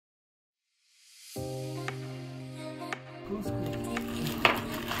So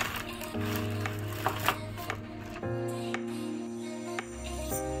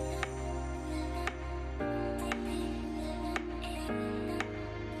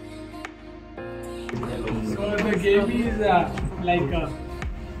the game is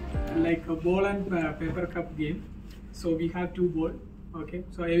like a ball and paper cup game. So we have 2 balls. Okay,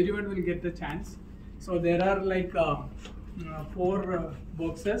 so everyone will get the chance. So there are like 4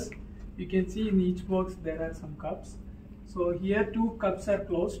 boxes. You can see in each box there are some cups. So here 2 cups are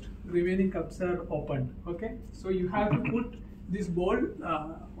closed, remaining cups are opened. Okay, so you have to put this ball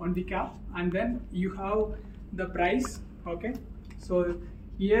on the cup, and then you have the prize. Okay, so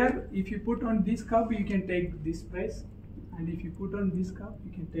here if you put on this cup, you can take this prize, and if you put on this cup,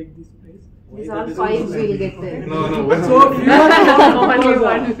 you can take this prize. These all 5 will get there. No. So you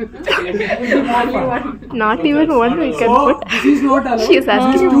Only one. Not even one we can so put. this is not allowed. She is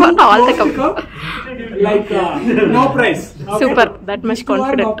asking for all the cup. Like no price. Okay? Super, that much These 2 are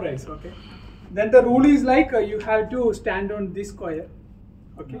confident. No price. Okay. Then the rule is like you have to stand on this square.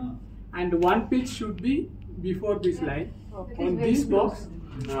 Okay. And one pitch should be before this line on this box,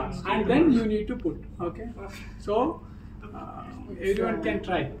 and then you need to put. Okay. So everyone can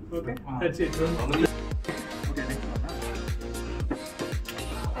try. Okay. That's it.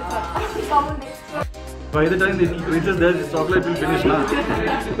 By the time it reaches there, the chocolate will finish now.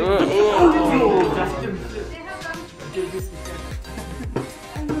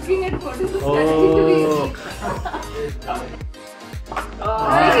 I'm looking at what is the Oh.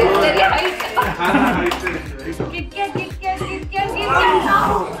 It's very high. Kit Kat.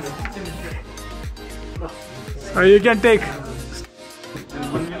 So you can take.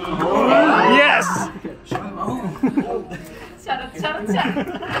 Yes. Sharat.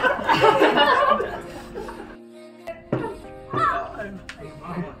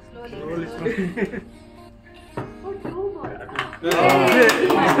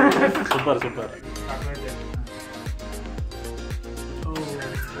 Super.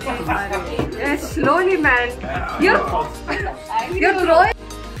 Yes, slowly, man. You're throwing.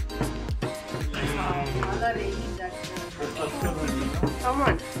 Come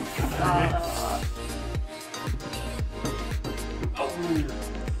on.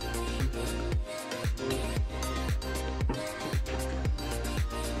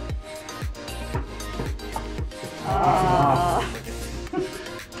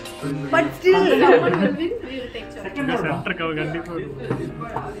 But still, someone will win. We will take charge.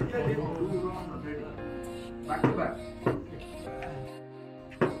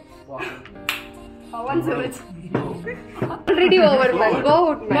 One sewage. Already over, man.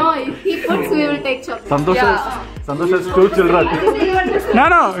 Go out, man. No, if he puts, we will take charge. Santosh has 2 children.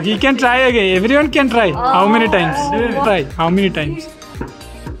 No. He can try again. Everyone can try. How many times? Try. How many times?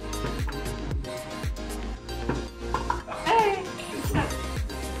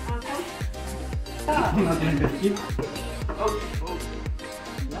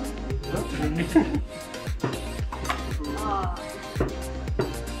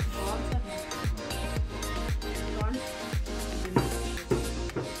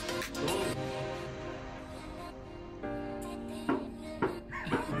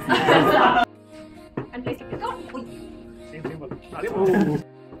 And place it. Come on. Same ball.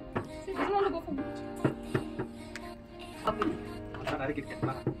 See, doesn't want to go for much.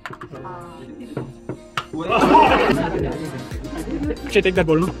 Should I take that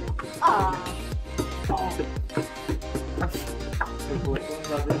ball? No?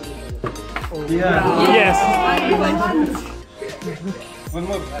 Yes. One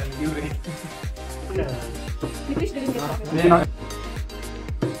more. Nitish didn't get chocolate.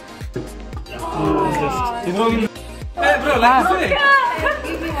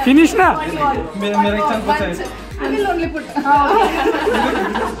 Finish na? I will only put.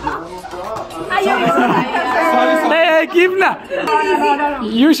 Hey, keep na.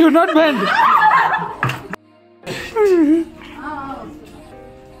 You should not bend.